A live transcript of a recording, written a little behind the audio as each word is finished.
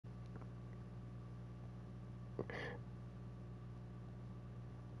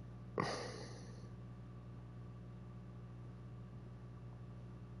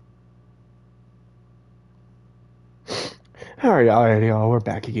Alright, y'all, we're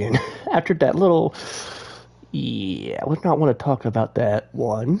back again. After that little... Yeah, we not want to talk about that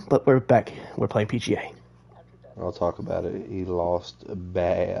one, but we're back. We're playing PGA. I'll talk about it. He lost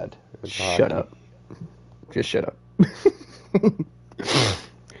bad in Shut hockey. up. Just shut up. I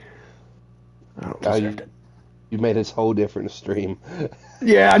don't Oh, deserve it. you made his whole different stream.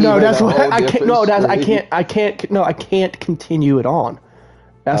 Yeah, You no, made that's a what whole I can't. different No, that's stream. I can't. No, I can't continue it on.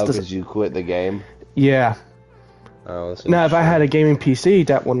 That's Oh, the. because you quit the game? Yeah. Oh, that's Now, if I had interesting. a gaming PC,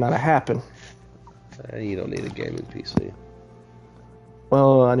 that would not have happened. You don't need a gaming PC.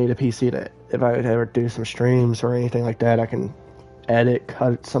 Well, I need a PC to, if I would ever do some streams or anything like that, I can edit,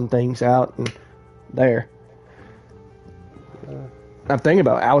 cut some things out, and there. I'm thinking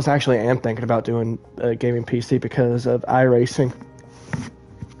about. I am thinking about doing a gaming PC because of iRacing.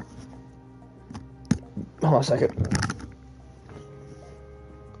 Hold on a second.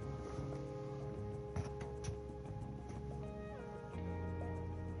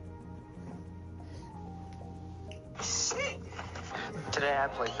 Today I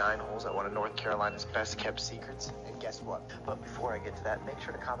played 9 holes at one of North Carolina's best kept secrets, and guess what? But before I get to that, make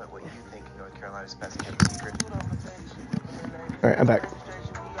sure to comment what you think of North Carolina's best kept secret. Alright, I'm back.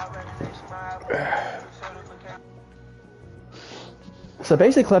 So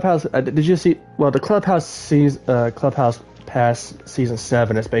basically, Clubhouse. Did you see? Well, the Clubhouse Clubhouse Pass Season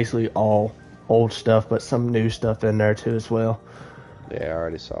 7 is basically all old stuff, but some new stuff in there too as well. Yeah, I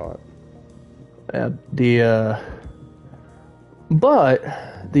already saw it. But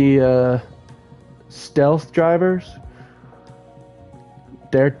the stealth drivers,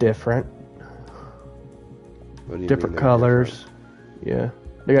 they're different. What do you Different mean they're colors. different? Yeah,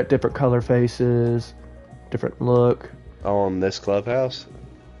 they got different color faces, different look. Oh, on this clubhouse?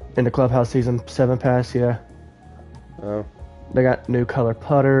 In the Clubhouse Season 7 Pass, yeah. Oh. They got new color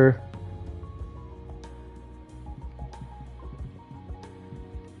putter.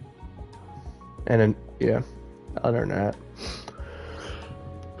 And then, yeah, other than that.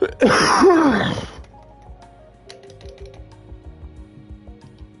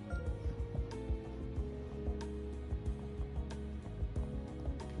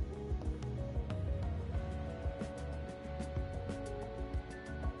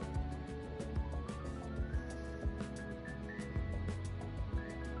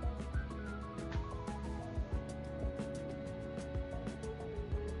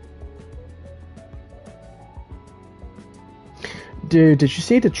 Dude, did you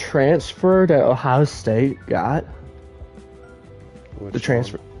see the transfer that Ohio State got? Which The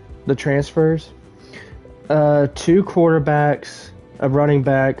transfers. 2 quarterbacks, a running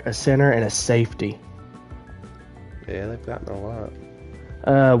back, a center, and a safety. one? Yeah, they've gotten a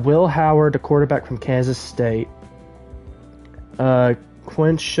lot. Will Howard, the quarterback from Kansas State.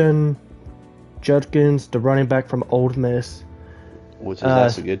 Quinton Judkins, the running back from Ole Miss.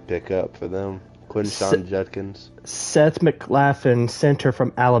 That's a good pickup for them. Quinton Judkins. Seth McLaughlin, center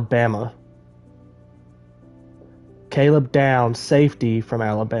from Alabama. Caleb Downs, safety from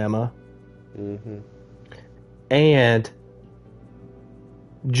Alabama. Mm-hmm. And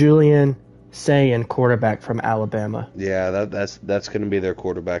Julian Sayin, quarterback from Alabama. Yeah, that's going to be their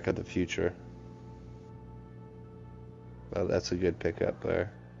quarterback of the future. Well, that's a good pickup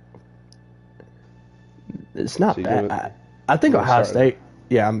there. It's not So bad. I think Ohio State.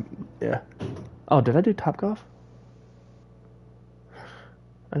 Yeah. Oh, did I do Topgolf?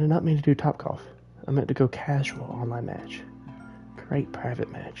 I did not mean to do Topgolf. I meant to go casual online match. Great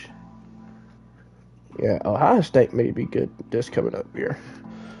private match. Yeah, Ohio State may be good just coming up here.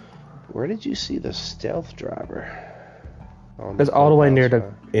 Where did you see the stealth driver? It's all the way near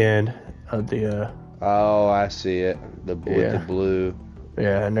the end of the... Oh, I see it. The blue.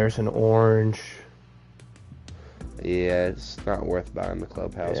 Yeah, and there's an orange. Yeah, it's not worth buying the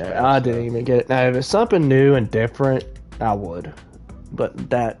clubhouse. Yeah, I didn't even get it. Now, if it's something new and different, I would. But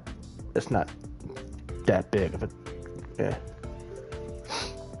it's not that big of a... Yeah.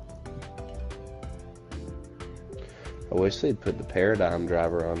 I wish they'd put the paradigm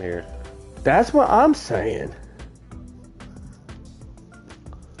driver on here. That's what I'm saying.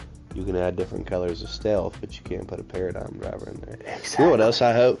 You can add different colors of stealth, but you can't put a paradigm driver in there. Exactly. You know what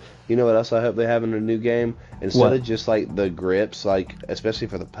else I hope? They have in a new game? Instead of just like the grips, like especially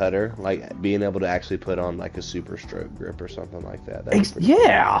for the putter, like being able to actually put on like a super stroke grip or something like that.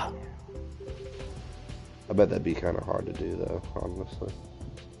 Yeah. Cool. I bet that'd be kind of hard to do though, honestly.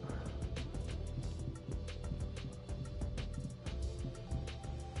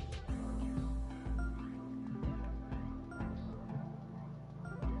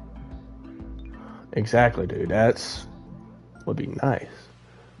 Exactly, dude. Would be nice.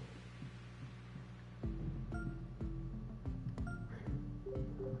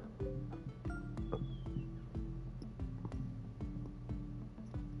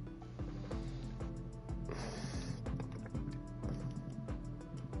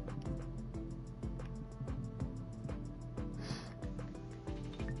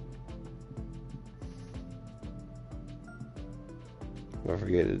 I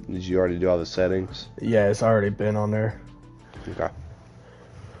forget it. Did you already do all the settings? Yeah, it's already been on there. Okay.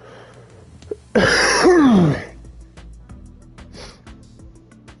 I'll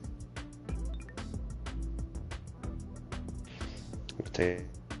take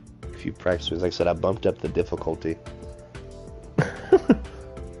a few practices. Like I said, I bumped up the difficulty. I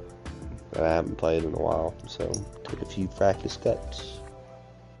haven't played in a while, so took a few practice cuts.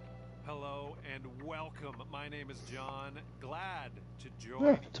 Hello and welcome. My name is John. Glad to join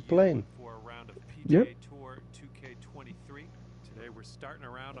Yeah, it's a plane. you for a round of PGA Yep. Tour 2K23. Today we're starting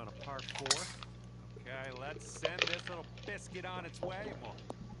around on a par 4. Okay, let's send this little biscuit on its way and we'll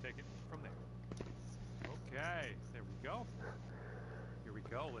take it from there. Okay, there we go. Here we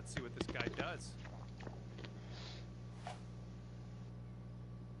go. Let's see what this guy does.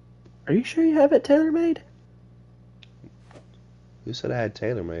 Are you sure you have it tailor-made? Who said I had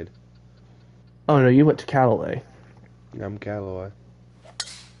TaylorMade? Oh no, you went to Callaway. I'm Callaway.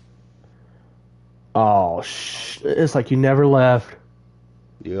 Oh, it's like you never left.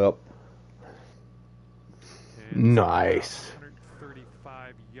 Yep. And Nice.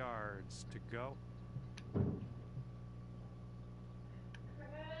 135 yards to go.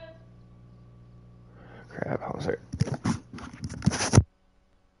 Crap, how was it?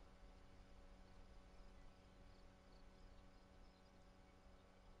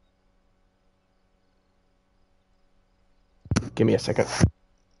 Give me a second.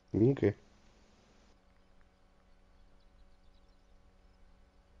 Okay.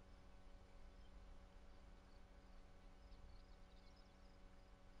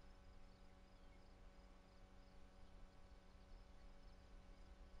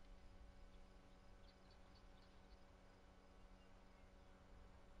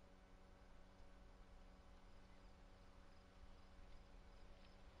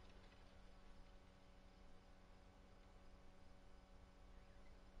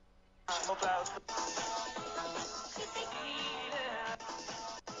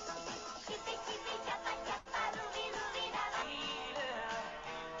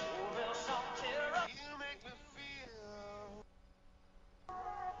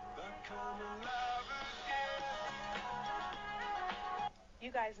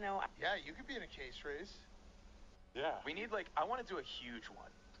 You guys know. Yeah, you could be in a case race. Yeah. We need, like, I want to do a huge one.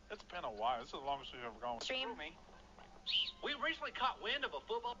 It's been a while. This is the longest we've ever gone. Stream. We recently caught wind of a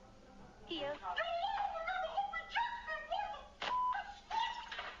football. Here.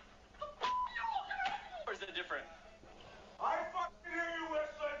 Or is it different? I fucking hear you, listen!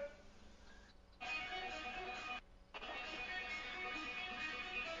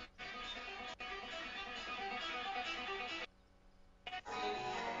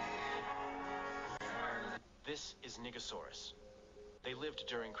 This is Nigosaurus. They lived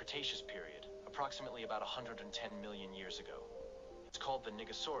during Cretaceous period, approximately about 110 million years ago. It's called the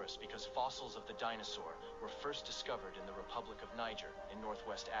Nigosaurus because fossils of the dinosaur were first discovered in the Republic of Niger in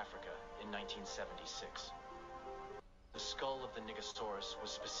northwest Africa in 1976. The skull of the Nigosaurus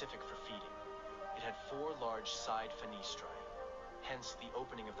was specific for feeding. It had 4 large side fenestrae. Hence, the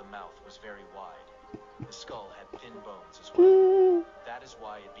opening of the mouth was very wide. The skull had thin bones as well. That is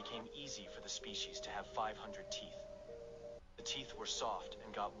why it became easy for the species to have 500 teeth. The teeth were soft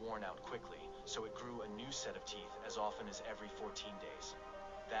and got worn out quickly, so it grew a new set of teeth as often as every 14 days.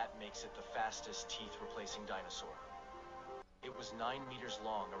 That makes it the fastest teeth-replacing dinosaur. It was 9 meters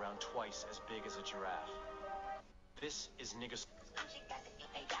long, around twice as big as a giraffe. This is Nigosaurus.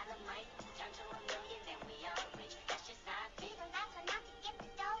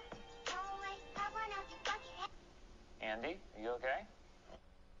 Andy, are you okay?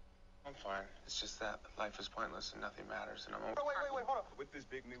 I'm fine. It's just that life is pointless and nothing matters, and I'm. Oh, wait, hold on. With this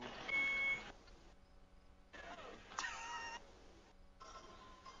big new.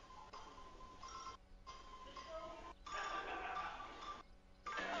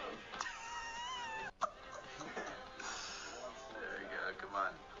 Very good. Come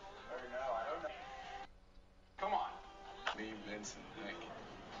on. Come on. Me, Vince, and Hank.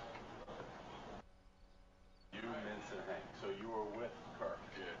 You, Vince, and Hank. So you were with Kirk.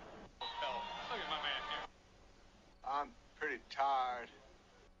 Good. Hell, look at my man here. I'm pretty tired.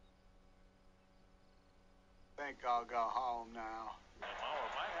 Think I'll go home now. Mama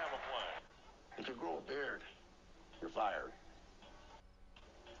might have a plan. If you grow a beard, you're fired.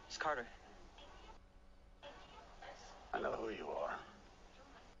 It's Carter. I know who you are.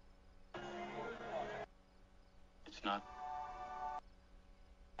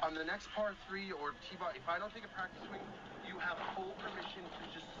 the next par 3 or T-ball, if I don't take a practice swing, you have full permission to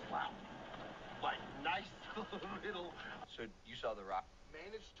just slap. Like, nice little... So you saw the rock.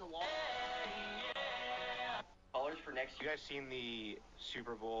 Managed to launch... Colors for next year. You guys seen the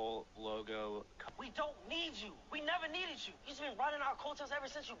Super Bowl logo? We don't need you. We never needed you. You've been running our coattails ever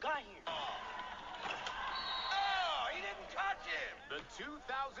since you got here. Oh, he didn't touch him. The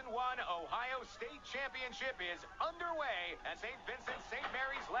 2001 Ohio State Championship is underway as St. Vincent St.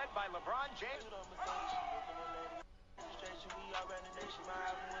 Mary's led by LeBron James.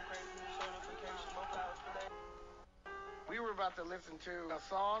 We were about to listen to a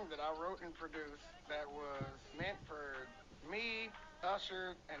song that I wrote and produced that was meant for me,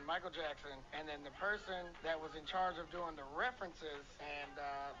 Usher, and Michael Jackson. And then the person that was in charge of doing the references and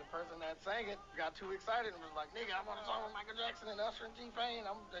the person that sang it got too excited and was like, nigga, I'm on a song with Michael Jackson and Usher and T-Pain.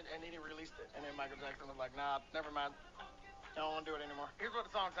 And he released it. And then Michael Jackson was like, nah, never mind. I don't want to do it anymore. Here's what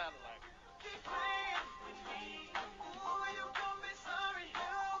the song sounded like.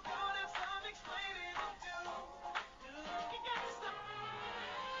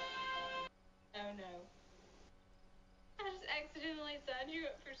 Oh no. I just accidentally signed you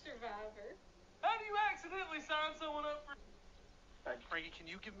up for Survivor. How do you accidentally sign someone up for... Frankie, can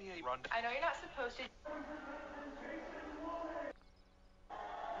you give me a rundown? I know you're not supposed to.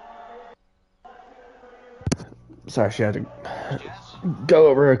 Sorry, she had to go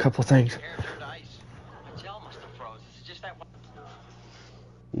over a couple things. My gel must have froze. Is it just that one?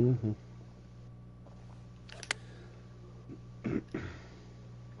 Mm-hmm.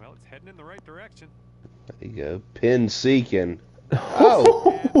 Well, it's heading in the right direction. There you go. Pin seeking.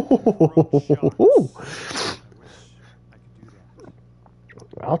 Oh!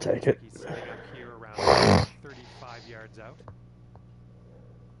 I'll take it. He's setting up here around 35 yards out.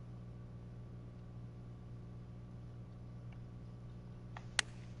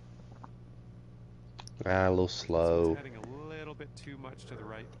 A little slow. He's heading a little bit too much to the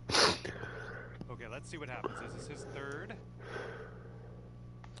right. Okay, let's see what happens. Is this his third?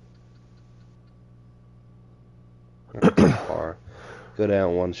 Not too far. Go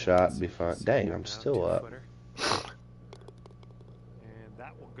down one shot, be fine. Dang, I'm still up. And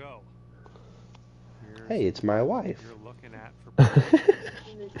that will go. Hey, it's my wife. You're looking at for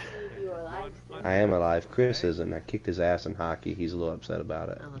I am alive. Chris isn't. I kicked his ass in hockey. He's a little upset about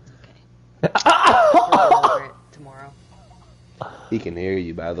it. We'll go over it tomorrow. He can hear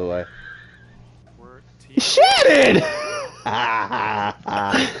you, by the way. Shannon!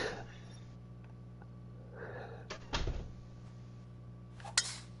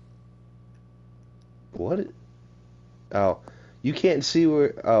 What? Oh, you can't see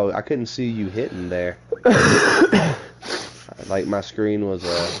where... Oh, I couldn't see you hitting there. Like my screen was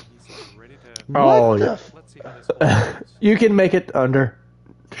Oh, yeah. You can make it under.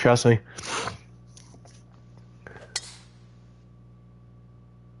 Trust me.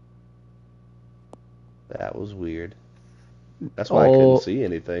 That was weird. That's why I couldn't see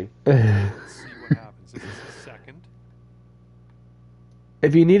anything. Let's see what happens. This is the second.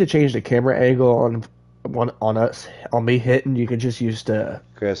 If you need to change the camera angle on me hitting, you can just use the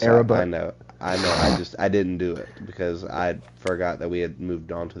Chris, arrow I button. know. I didn't do it because I forgot that we had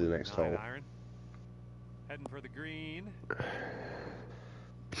moved on to the next hole. Iron. Heading for the green.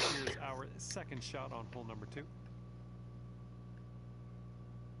 Here's our second shot on hole number 2.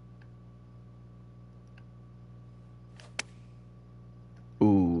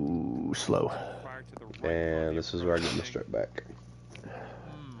 Ooh, slow. And this is where I get my stroke back. A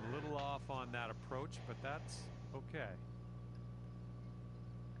little off on that approach, but that's okay.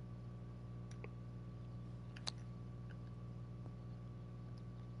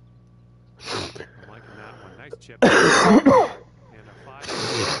 I'm liking that one. Nice chip. And a 5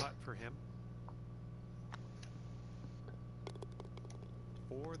 putt for him.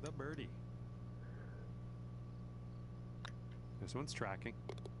 For the birdie. This one's tracking.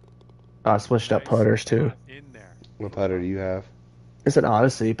 I switched up putters too. What putter do you have? It's an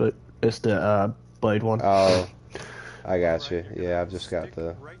Odyssey, but it's the blade one. Oh, I got you. Yeah, I've just got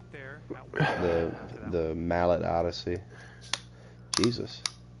the mallet Odyssey. Jesus.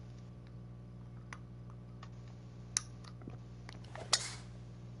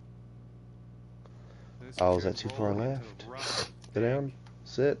 Oh, is that too far left? Sit down.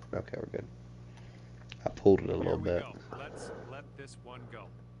 Sit. Okay, we're good. I pulled it a little bit. Let's let this one go.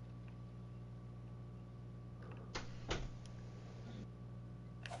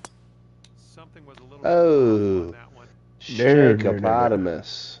 Something was a little Oh, on that one.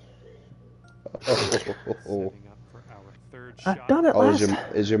 Shakeopotamus. Oh. I've done it last.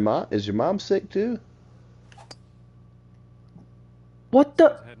 Is your mom sick too? What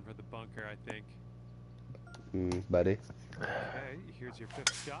the? Buddy. Okay, here's your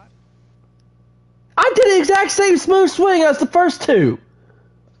 5th shot. I did the exact same smooth swing as the first two.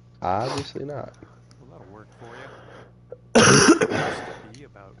 Obviously not. Well, that'll work for you. Be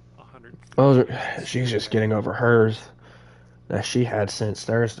about 100. Oh, she's just getting over hers that she had since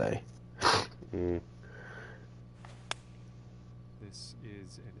Thursday. This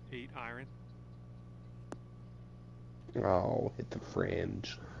is an 8-iron. Oh, hit the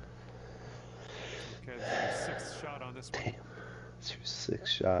fringe. Okay, this is your 6th shot on this one. Damn. It's your 6th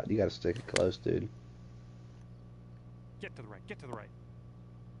shot. You gotta stick it close, dude. Get to the right. Get to the right.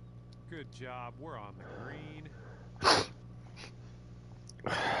 Good job. We're on the green.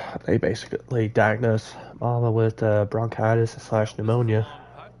 They basically diagnosed Mama with bronchitis / pneumonia.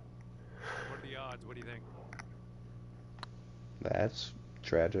 What are the odds? What do you think? That's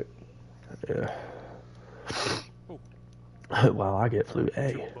tragic. Yeah. Oh. Well, I get flu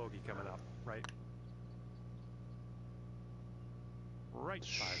A. Bogey coming up, right? Right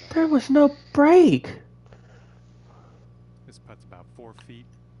by the... There was no break. This putt's about 4 feet.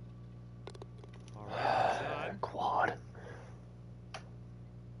 All right, done. Quad.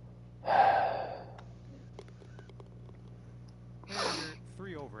 And you're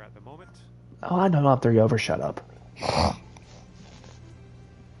 3 over at the moment. Oh, I know I'm 3 over. Shut up.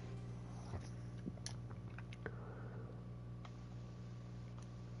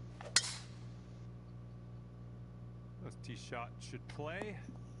 This tee shot should play.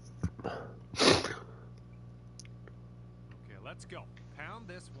 Okay, let's go. Pound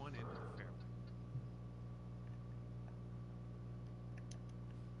this one into the fairway.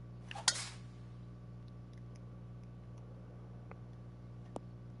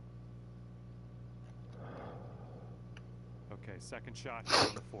 Okay, second shot here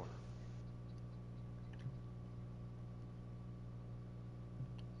on the 4th.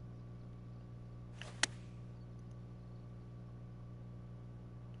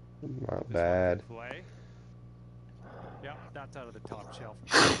 Not bad. Play. Yep, that's out of the top shelf.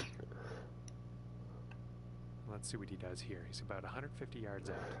 Let's see what he does here. He's about 150 yards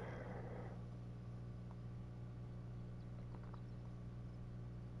out.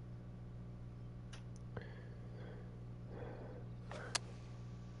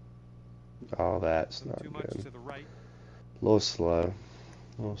 Oh, that's not too good. much to the right. A little slow.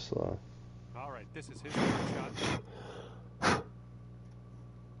 A little slow. All right, this is his shot.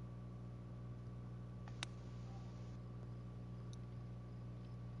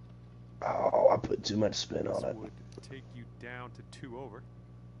 Oh, I put too much spin on it. Would take you down to 2 over.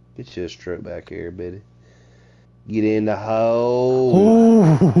 Get you a stroke back here, Biddy. Get in the hole.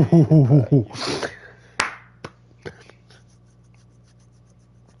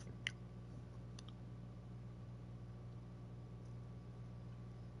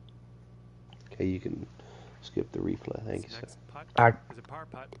 Okay, you can skip the replay. Thank you, sir. I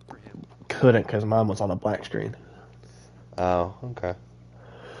couldn't because mine was on a black screen. Oh, okay.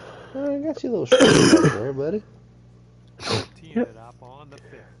 I got you a little stroke back there, buddy. Teeing it up on the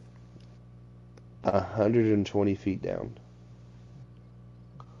 5th. 120 feet down.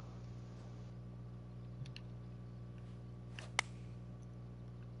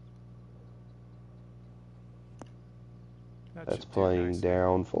 That's playing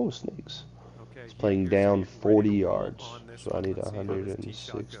down full of snakes. Okay, it's playing down 40 yards. So I need a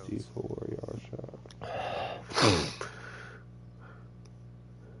 164 yard shot.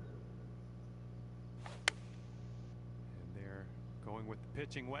 And they're going with the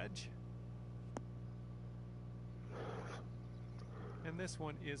pitching wedge. And this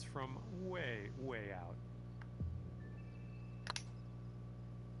one is from way, way out.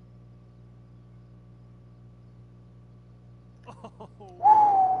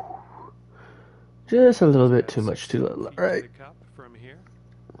 Just a little bit too much to the right. From here.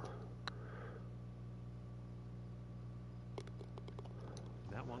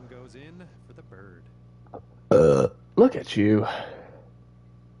 That one goes in for the bird. Look at you.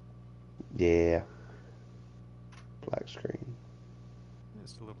 Yeah. Black screen.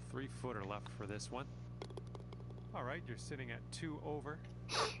 Just a little 3-footer left for this one. All right, you're sitting at 2 over.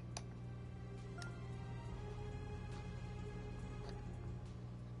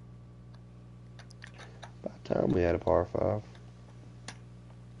 About time we had a par 5. All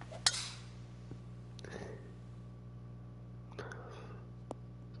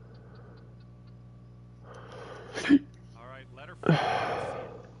right, let her fly.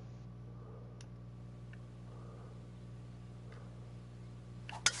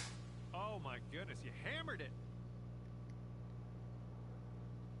 Oh my goodness, you hammered it.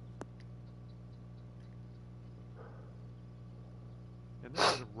 And And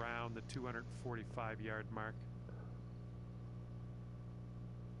this is around the 245-yard mark.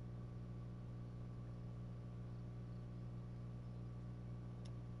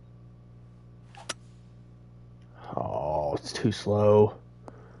 Oh, it's too slow.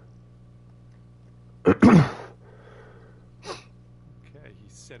 Okay,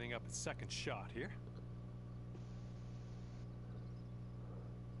 he's setting up a second shot here.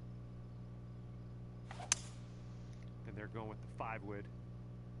 And they're going with the 5-wood.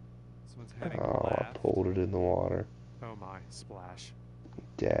 This one's heading left. I pulled it in the water. Oh my, splash.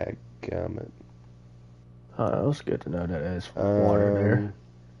 Dadgummit. Oh, that was good to know that there's water there.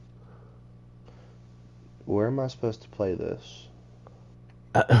 Where am I supposed to play this?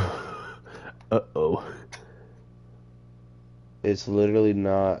 Uh-oh. It's literally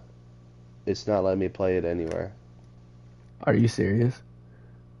not... It's not letting me play it anywhere. Are you serious?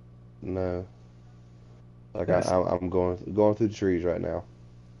 No. Like, I'm going through the trees right now.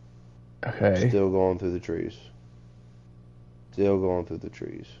 Okay. Still going through the trees. Still going through the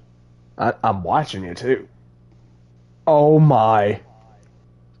trees. I'm watching you, too. Oh, my.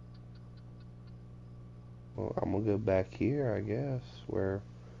 Well, I'm going to go back here, I guess, where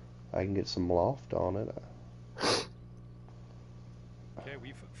I can get some loft on it. Okay,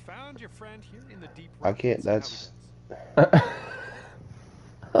 we've found your friend here in the deep I can't, that's...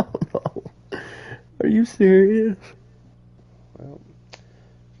 Oh, no. Are you serious? Well,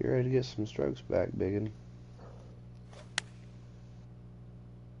 you're ready to get some strokes back, biggin.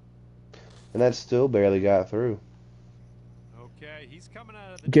 And that still barely got through. Okay, he's coming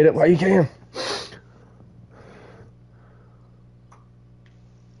out of the... Get it while you can.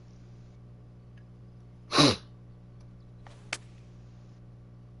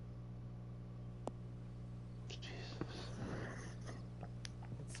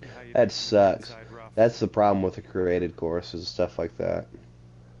 That sucks. That's the problem with the created courses, stuff like that.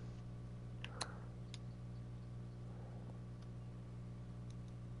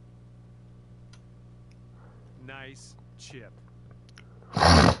 Nice chip.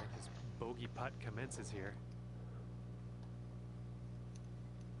 His bogey putt commences here.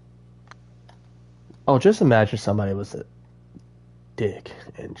 Oh, just imagine somebody was a dick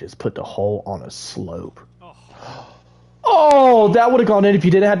and just put the hole on a slope. Oh, that would have gone in if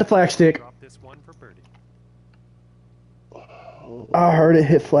you didn't have the flag stick. Drop this one for birdie. I heard it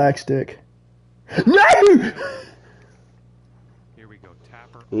hit flag stick. No! Here we go,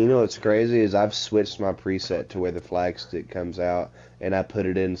 tapper. You know what's crazy is I've switched my preset to where the flag stick comes out, and I put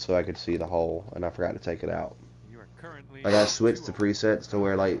it in so I could see the hole, and I forgot to take it out. You are currently Like I switched the presets to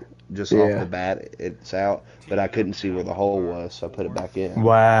where like just off the bat it's out, but I couldn't see where the hole was, so I put it back in.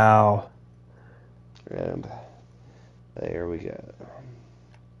 Wow. And there we go.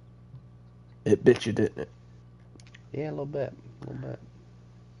 It bit you, didn't it? Yeah, a little bit.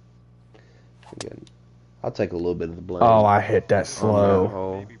 Again, I'll take a little bit of the blame. Oh, I hit that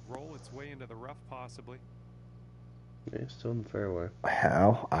slow. Maybe roll its way into the rough, possibly. Yeah, still in the fairway.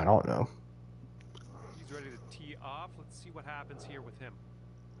 How? I don't know. He's ready to tee off. Let's see what happens here with him.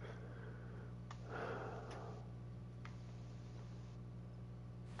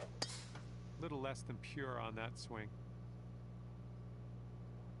 Little less than pure on that swing.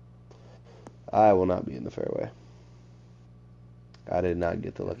 I will not be in the fairway. I did not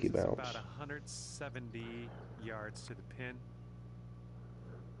get the lucky This is bounce. about 170 yards to the pin.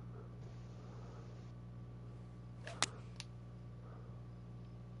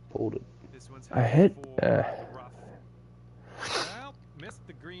 Pulled it. This one's I hit. rough. Well, missed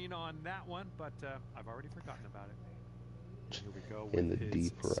the green on that one, but I've already forgotten about it. Here we go with In the his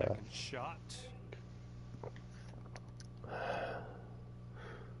deep rough. second shot.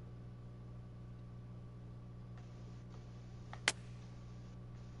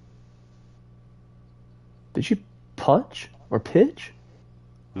 Did you punch or pitch?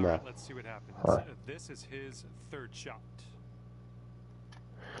 No. All right, let's see what happens. Huh. This is his third shot.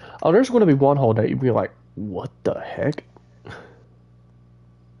 Oh, there's going to be one hole that you'd be like, what the heck? And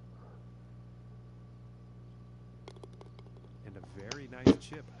a very nice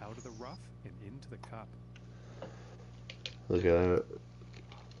chip out of the rough and into the cup. Look at it.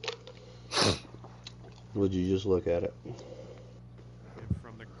 Would you just look at it? And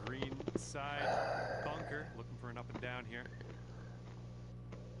from the green side bunker, looking for an up and down here.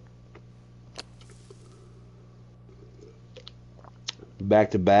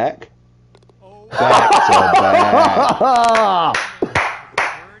 Back to back? Back to back.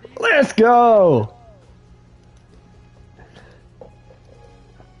 Let's go!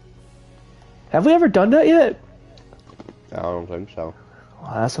 Have we ever done that yet? I don't think so.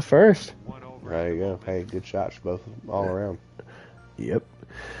 Well, that's a first. There you go. Hey, good shots both all around. Yep.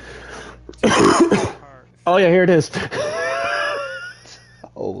 Oh yeah, here it is.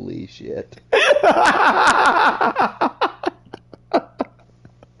 Holy shit. Holy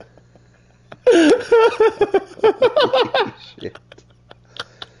shit.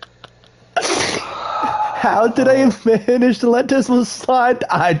 How did I manage to let this one slide?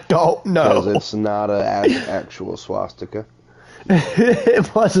 I don't know. Because it's not an actual swastika.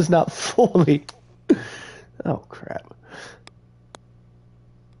 It was just not fully. Oh crap.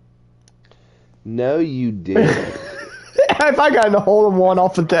 No, you didn't. If I got in the hole in one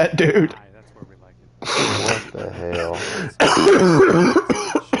off of that dude. That's where we like it. What the hell?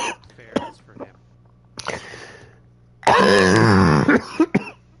 Fairness for him.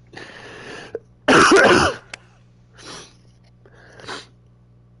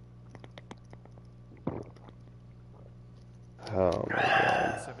 Oh my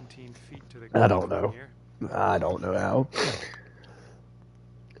god. 17 feet to the I don't know. here. I don't know how.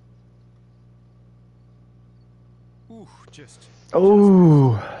 Ooh, just.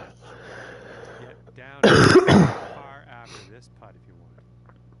 Oh. Get down far after this putt if you want.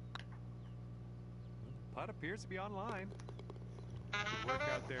 Putt appears to be online. Good work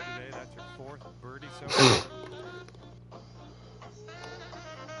out there today. That's your 4th birdie so far.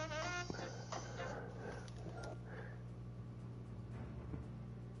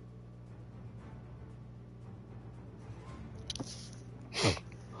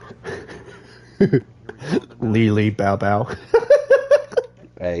 Lee bow bow.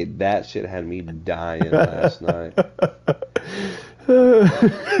 Hey, that shit had me dying last night.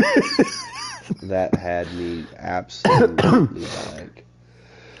 That had me absolutely dying.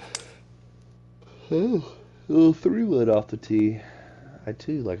 Oh, a little 3-wood off the tee. I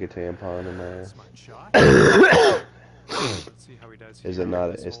too like a tampon in my ass. Smart shot. Let's see how he does here. Is it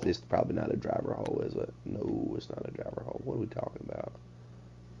not? It's probably not a driver hole, is it? No, it's not a driver hole. What are we talking about?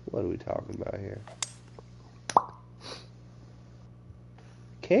 What are we talking about here?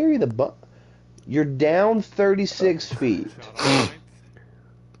 Carry the butt. You're down 36 feet.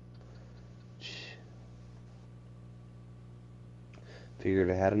 Figured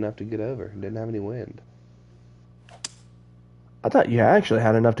it had enough to get over. It didn't have any wind. I thought you actually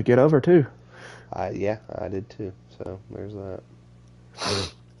had enough to get over too. Yeah, I did too. So there's that.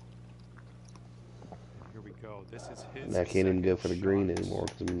 Here we go. This is his. And I can't even go for the green anymore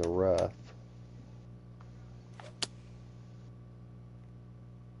because I'm in the rough.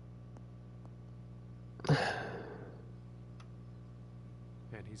 And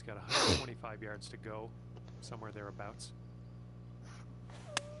he's got 125 yards to go, somewhere thereabouts.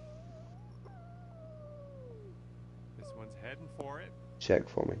 This one's heading for it. Check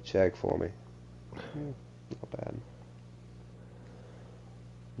for me. Check for me. Not bad.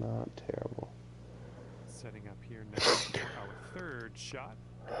 Not terrible. Setting up here now for our 3rd shot.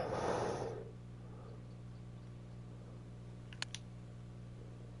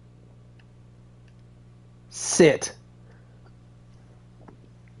 Sit. And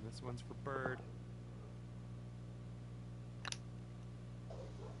this one's for Bird.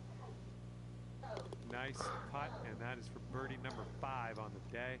 Nice putt, and that is for birdie number 5 on the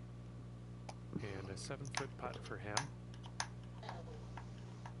day. And a 7-foot putt for him.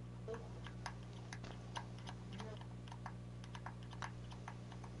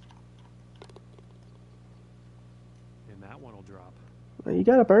 And that one will drop. Well, you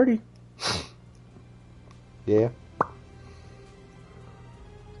got a birdie. Yeah.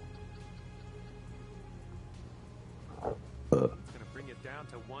 It's going to bring it down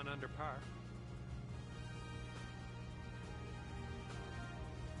to 1 under par.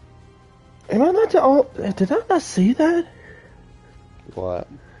 Am I not to all? Did I not see that? What?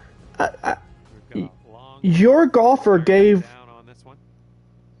 Your golfer gave Down on this one.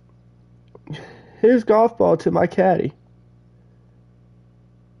 his golf ball to my caddy.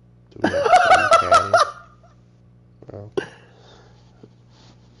 Well,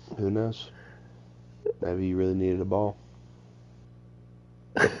 who knows? Maybe you really needed a ball.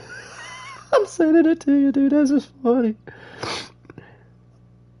 I'm sending it to you, dude. That's just funny.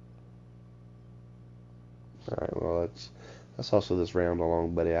 Alright, well, that's also this round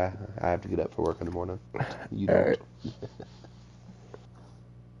along, buddy. I have to get up for work in the morning. You don't. Right.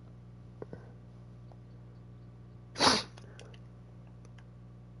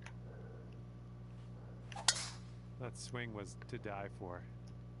 That swing was to die for.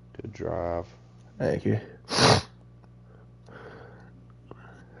 Good drive. Thank you. And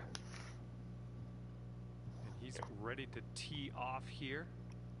he's ready to tee off here.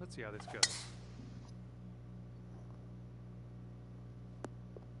 Let's see how this goes.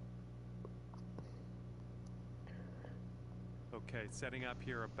 Okay, setting up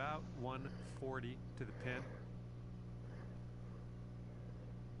here about 140 to the pin.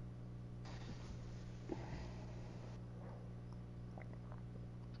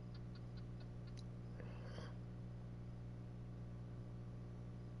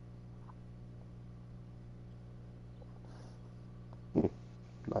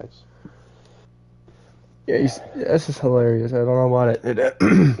 Nice. Yeah, this is hilarious. I don't know why it.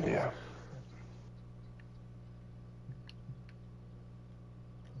 Yeah.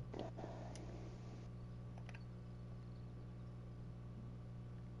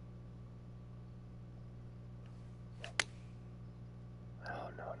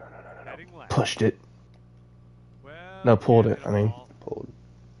 Pushed it. Well, No, pulled it. I mean, pulled.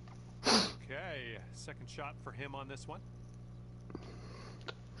 Okay, second shot for him on this one.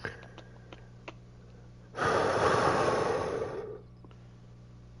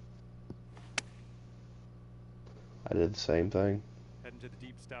 I did the same thing. Heading to the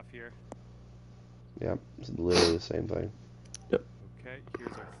deep stuff here. Yep, it's literally the same thing. Yep. Okay,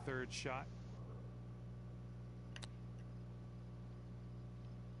 here's our third shot.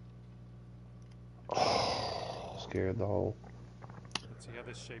 Scared the hole. Let's see how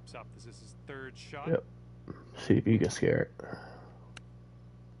this shapes up. This is his third shot. Yep. See if you can scare it.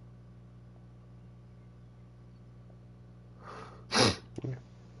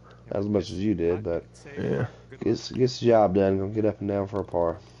 Not as much as you did, but yeah, gets the job done. Gonna get up and down for a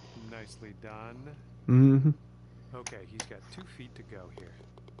par. Nicely done. Mm-hmm. Okay, he's got 2 feet to go here.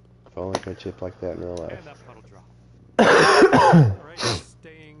 If I only could chip like that in real life. And that puddle drop. Alright,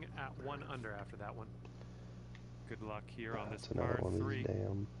 staying at 1 under after that one. Good luck here on this another par one 3. Of these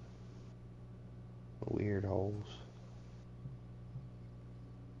damn weird holes.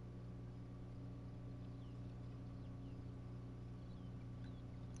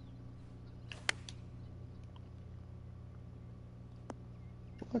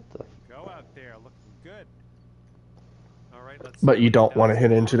 What the? Go out there, looking good. All right, let's. But you don't want to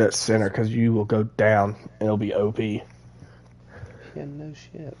hit into that center because you will go down and it'll be OP. Yeah, no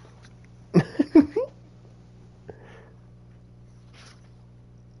shit.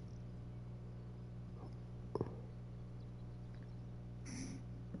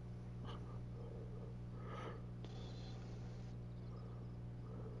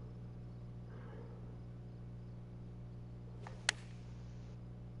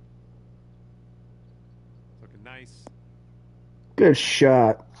 Looking nice. Good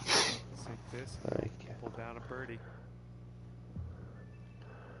shot. Sink this. Thank you. Pull down a birdie.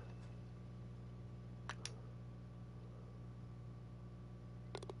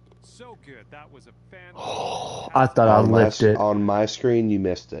 So good. That was a fantastic. I thought I lifted it. On my screen, you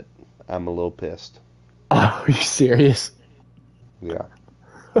missed it. I'm a little pissed. Oh, are you serious? Yeah.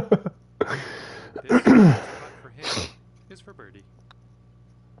 This putt for him is for birdie.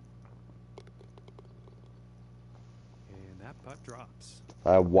 And that putt drops.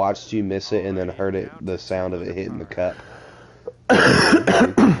 I watched you miss it and then heard it, the sound of it hitting the cup.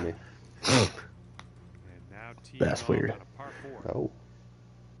 And now That's weird. On a par 4. Oh.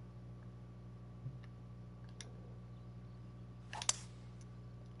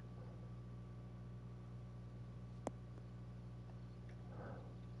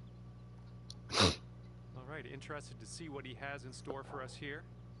 All right, interested to see what he has in store for us here.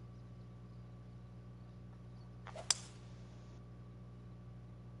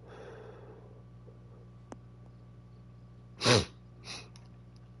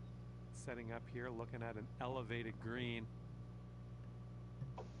 Setting up here, looking at an elevated green.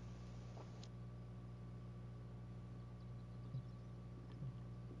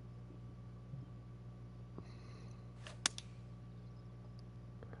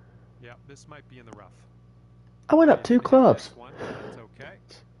 Yeah, this might be in the rough. I went up 2 clubs. That's okay.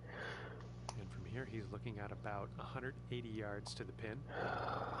 And from here, he's looking at about 180 yards to the pin.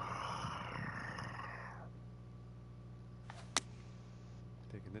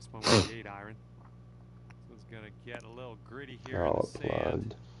 Taking this one with the 8-iron. So it's going to get a little gritty here in the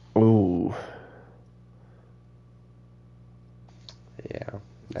sand. Ooh. Yeah,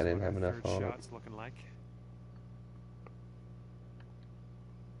 I didn't have enough on it. Shot's looking like.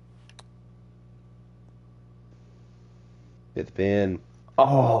 Hit the pin.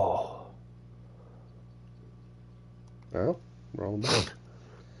 Oh. Oh, wrong button.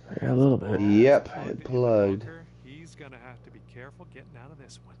 Yeah, a little bit. Yep, it plugged. He's going to have to be careful getting out of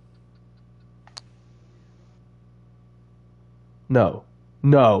this one. No.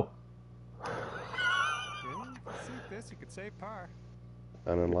 No. Yeah, you can see this. You could save par.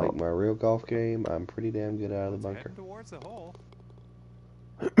 And unlike my real golf game, I'm pretty damn good out of the bunker. Heading towards the hole.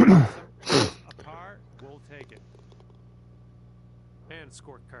 A par, we'll take it.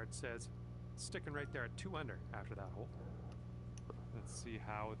 scorecard says sticking right there at 2 under after that hole. Let's see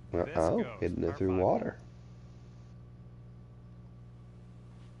how this goes. Hitting it Par through 5 water.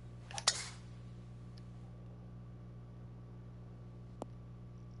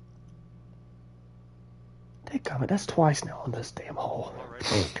 Dadgummit, that's twice now on this damn hole.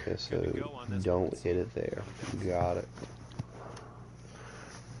 Okay, so don't hit it there. Got it.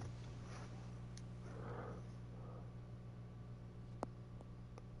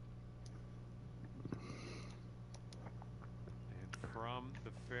 And from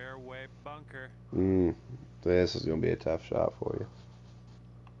the fairway bunker. This is going to be a tough shot for you.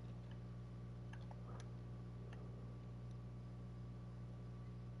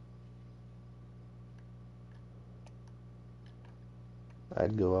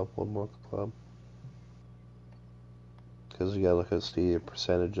 I'd go up one more club. Because you gotta look at the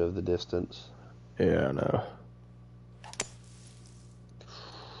percentage of the distance. Yeah, I know.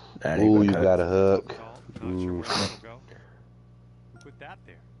 Ooh, you got a hook. Not sure where that'll go. Put that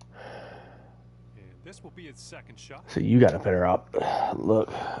there. And this will be his second shot. So you got a better op. Look.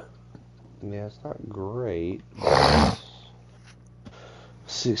 Yeah, it's not great.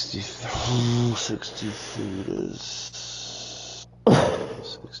 60 feet is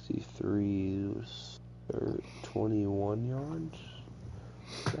 63 or 21 yards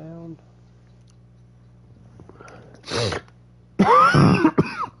down. Well,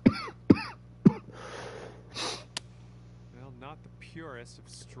 not the purest of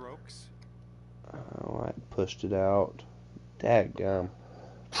strokes. Oh, I pushed it out. Dadgum.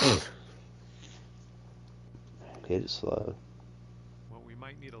 Hit it slow. Well, we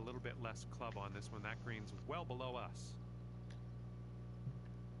might need a little bit less club on this one. That green's well below us.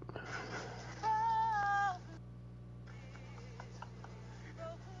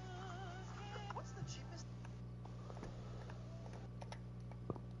 What's the cheapest?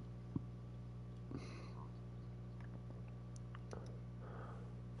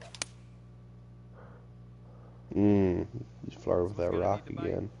 You flirt with that rock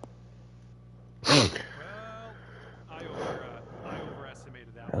again. Well, I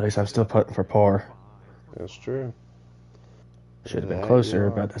overestimated that. At least I'm still putting for par. That's true. Should have been closer,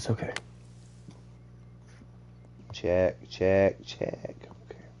 but that's okay. Check. Okay.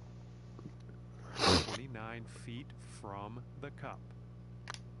 29 feet from the cup.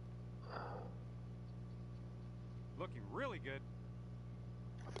 Looking really good.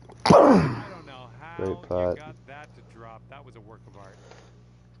 I don't know how Great putt. you got that to drop. That was a work of art.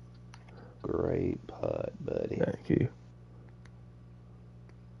 Great putt, buddy. Thank you.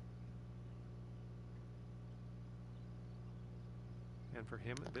 And for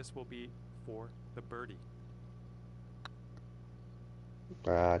him, this will be for the birdie.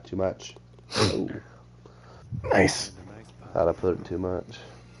 Too much. Nice. How'd I put it too much?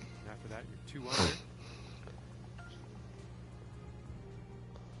 After that, you're 2 under.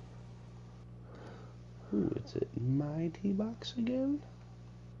 Ooh, it's at my tee box again?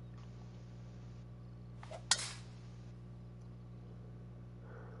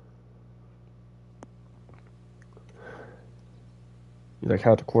 You like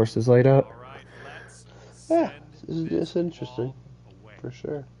how the course is laid out? Yeah, it's interesting. For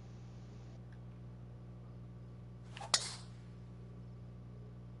sure.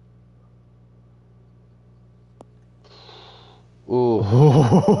 Ooh.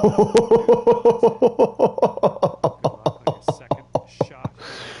 Second shot,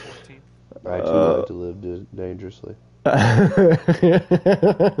 14th. I too like to live dangerously. Come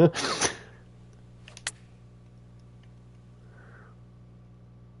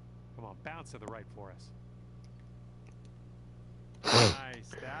on, bounce to the right for us.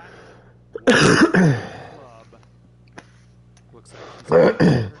 Nice. That club looks like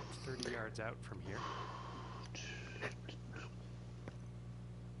he's 30 yards out from here.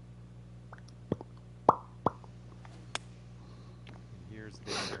 Here's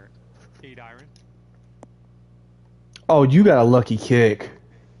their 8-iron. Oh, you got a lucky kick.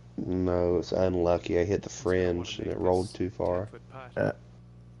 No, it's unlucky. I hit the fringe and it rolled too far.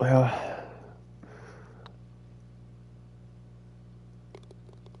 Well,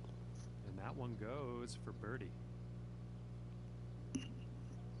 And that one goes for birdie.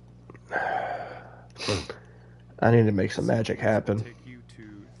 I need to make some magic happen. Take you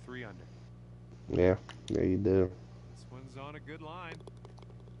to 3 under. Yeah, you do. This one's on a good line.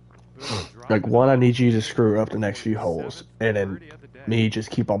 Like, one, I need you to screw up the next few holes, and then me just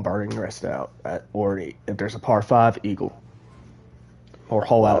keep on burning the rest out. Or if there's a par 5, eagle. Or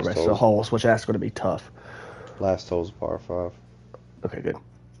hole out the rest of the holes, which that's going to be tough. Last hole's a par 5. Okay, good.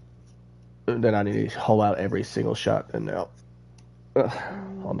 And then I need to hole out every single shot and out.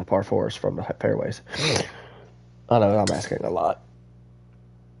 on the par fours from the fairways. I know I'm asking a lot.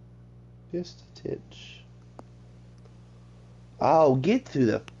 Just a titch. Oh, get to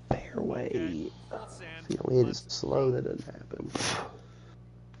the fairway. If you don't hit it slow, that doesn't happen.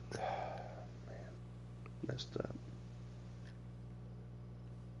 Man, messed up.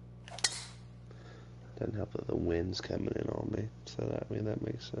 Doesn't help that the wind's coming in on me, so that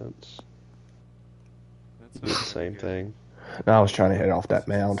makes sense. It's the same thing. I was trying to hit off that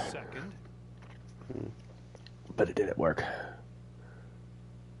mound, but it didn't work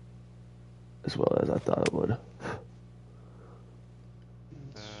as well as I thought it would.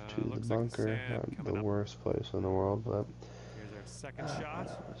 It's to the bunker, not the worst place in the world, but. Here's our second shot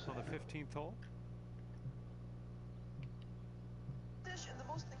on the 15th hole. The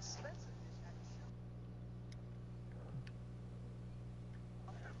most expensive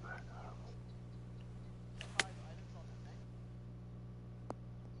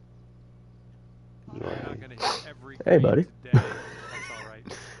Hey, buddy. That's all right.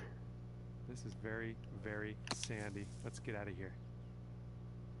 This is very, very sandy. Let's get out of here.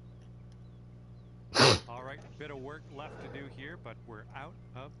 All right, bit of work left to do here, but we're out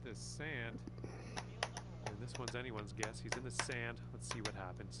of the sand. And this one's anyone's guess. He's in the sand. Let's see what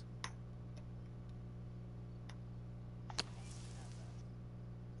happens.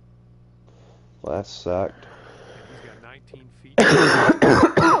 Well, that sucked. And he's got 19 feet.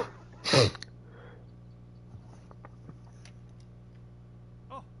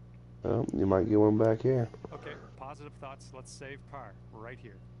 Well, you might get one back here. Okay, positive thoughts. Let's save par right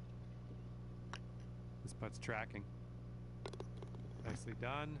here. This putt's tracking. Nicely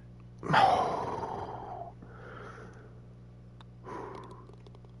done. And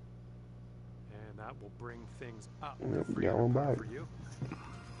that will bring things up. Got one back. For you.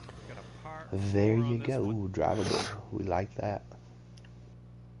 Got a par There you go. Ooh, drivable. We like that.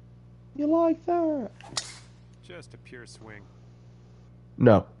 You like that? Just a pure swing.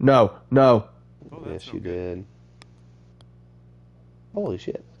 No, no, no. Oh, yes, you did. Holy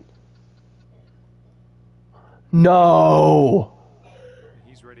shit. No!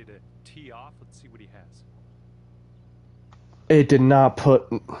 He's ready to tee off. Let's see what he has. It did not put...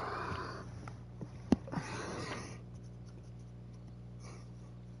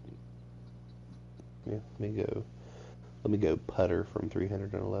 Yeah, let me go putter from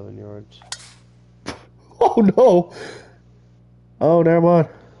 311 yards. Oh, no! Oh, never mind.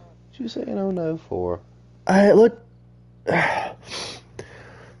 What you saying oh no for? I look...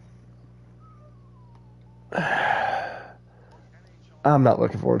 I'm not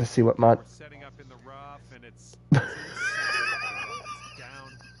looking forward to see what my... We're setting up in the rough, and it's down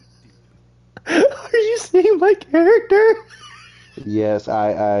deep. Are you seeing my character? Yes,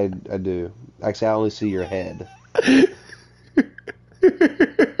 I do. Actually, I only see your head.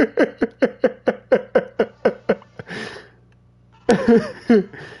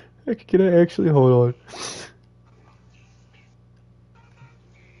 Can I actually hold on?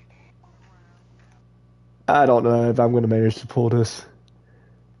 I don't know if I'm going to manage to pull this.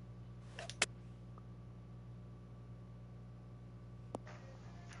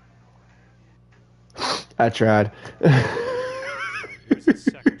 I tried. Here's his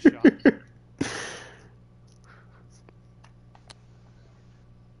second shot.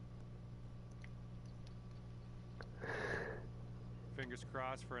 Fingers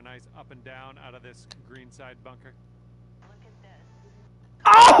crossed for a nice up and down out of this greenside bunker. Look at this.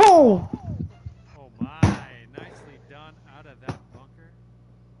 Oh! Oh my, nicely done out of that bunker.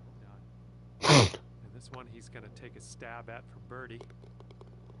 Well done. And this one he's going to take a stab at for birdie.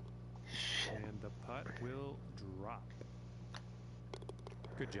 And the putt will drop.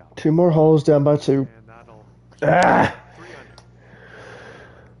 Good job. 2 more holes down by 2. And that'll 3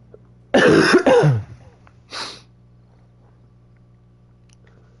 under.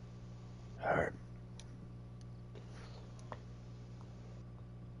 All right.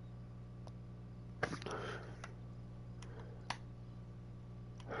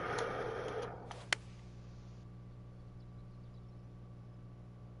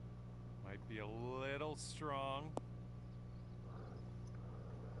 Might be a little strong.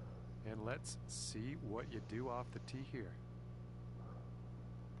 And let's see what you do off the tee here.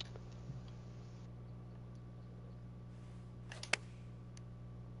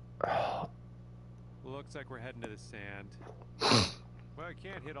 Looks like we're heading to the sand. Well, I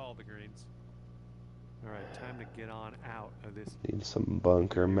can't hit all the greens. All right, time to get on out of this. Need some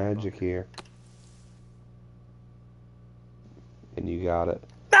bunker magic here. And you got it.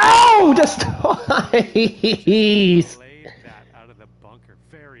 No! Just twice! Laid that out of the bunker.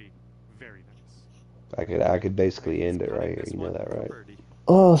 Very, very nice. I could basically end it right here. You know that, right?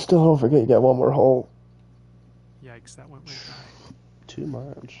 Oh, still don't forget you got one more hole. Yikes, that went right by. Too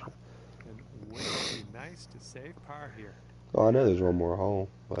much. And wouldn't it be nice to save par here? Oh, I know there's one more hole,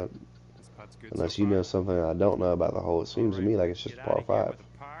 but This putt's good unless so you far. know something I don't know about the hole, it seems to me like it's just Get par out of here 5. with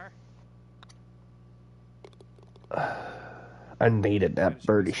a par. I needed that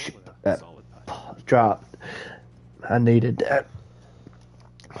birdie that Solid putt. drop. I needed that.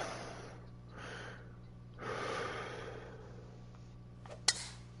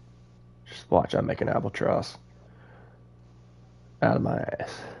 Just watch, I make an albatross out of my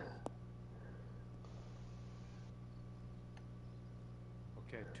ass.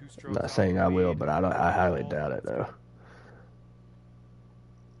 Okay, 2 strokes I'm not off saying the I will, lead. but I highly doubt it though.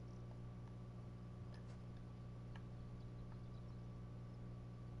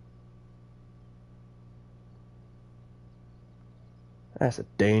 That's a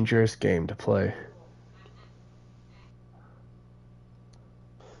dangerous game to play.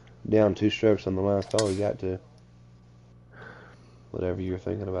 Down 2 strokes on the last hole, you got to. Whatever you're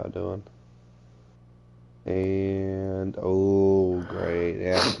thinking about doing. And, oh, great.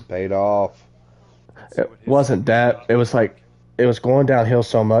 Yeah, paid off. It wasn't that. It was like, it was going downhill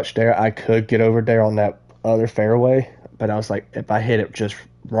so much there, I could get over there on that other fairway. But I was like, if I hit it just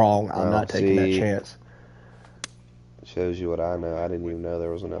wrong, I'm not taking that chance. Shows you what I know. I didn't even know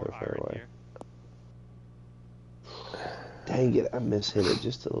there was another fairway. Dang it, I mishit it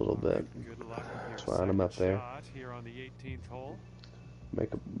just a little bit. That's fine, I'm up there. Here on the 18th hole.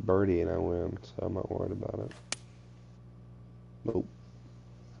 Make a birdie and I win, so I'm not worried about it. Nope.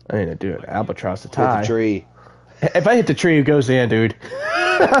 I need to do it. Albatross to tie. Hit the tree. If I hit the tree, it goes in, dude.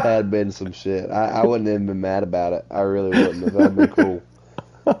 That had been some shit. I wouldn't have been mad about it. I really wouldn't have. That'd been cool.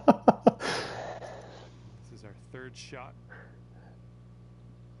 This is our 3rd shot.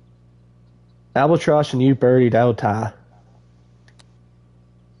 Albatross and you birdie, that'll tie.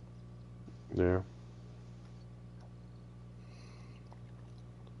 Yeah.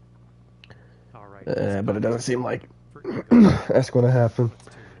 All right. But it doesn't seem like that's going to happen.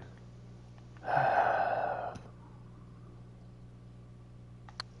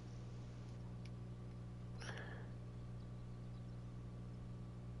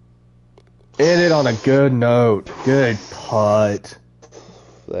 Ended on a good note. Good putt.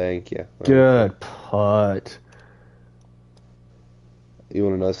 Thank you. Good putt. You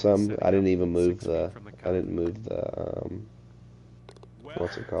want to know something? I didn't even move the. I didn't move the.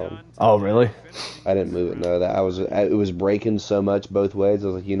 What's it called? Oh, really? I didn't move it. No, that it was breaking so much both ways. I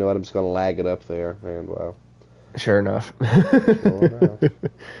was like, you know what? I'm just gonna lag it up there, and wow. Sure enough. Sure enough.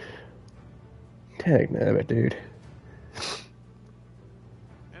 Tag nabbit, dude.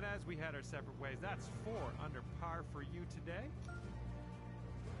 And as we head our separate ways, that's 4 under par for you today.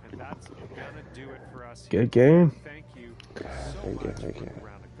 And that's gonna do it for us. Good game. Thank you so much for the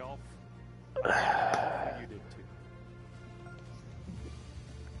round of golf. Hopefully you did too.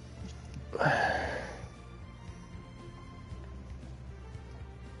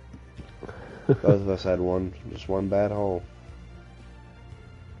 Both of us had just one bad hole.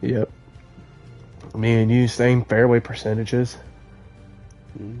 Yep. Me and you, same fairway percentages.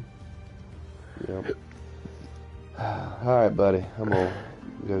 Yep. Alright, buddy. I'm gonna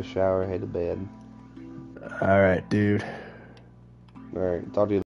go shower, head to bed. Alright, dude. Alright, talk to you